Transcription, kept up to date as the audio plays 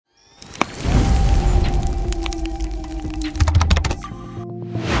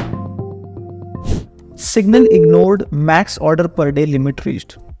signal ignored, max order per day limit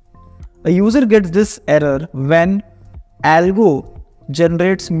reached. A user gets this error when algo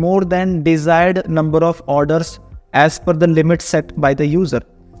generates more than desired number of orders as per the limit set by the user.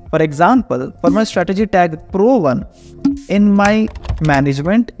 For example, for my strategy tag Pro1, in my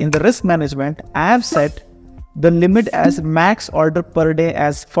management, in the risk management, I have set the limit as max order per day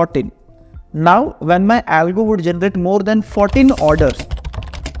as 14. Now, when my algo would generate more than 14 orders,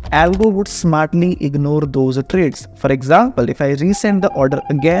 algo would smartly ignore those trades. For example, if I resend the order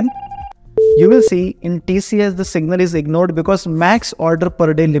again, you will see in TCS the signal is ignored because max order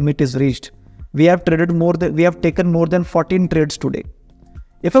per day limit is reached. We have taken more than 14 trades today.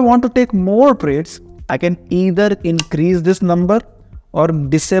 If I want to take more trades, I can either increase this number or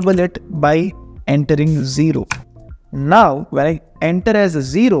disable it by entering 0. Now, when I enter as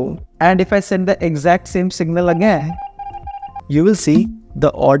 0 and if I send the exact same signal again, you will see the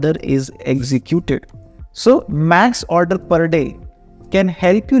order is executed. So, max order per day can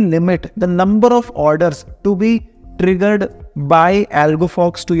help you limit the number of orders to be triggered by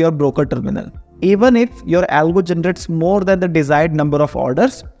AlgoFox to your broker terminal. Even if your algo generates more than the desired number of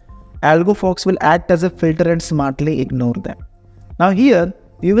orders, AlgoFox will act as a filter and smartly ignore them. Now here,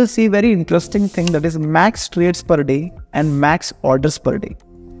 you will see very interesting thing, that is max trades per day and max orders per day.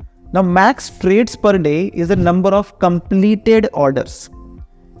 Now max trades per day is the number of completed orders.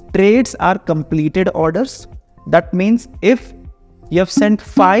 Trades are completed orders. That means if you have sent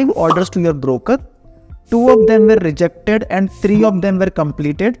 5 orders to your broker, 2 of them were rejected and 3 of them were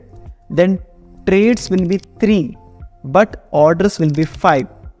completed, then trades will be 3, but orders will be 5.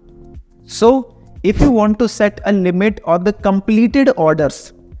 So, if you want to set a limit on the completed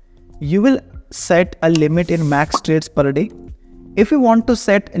orders, you will set a limit in max trades per day. If you want to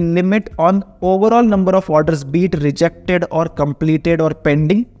set a limit on overall number of orders, be it rejected or completed or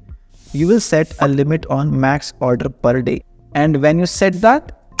pending, you will set a limit on max order per day. And when you set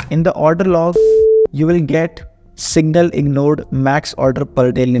that, in the order log, you will get signal ignored, max order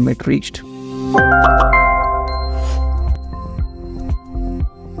per day limit reached.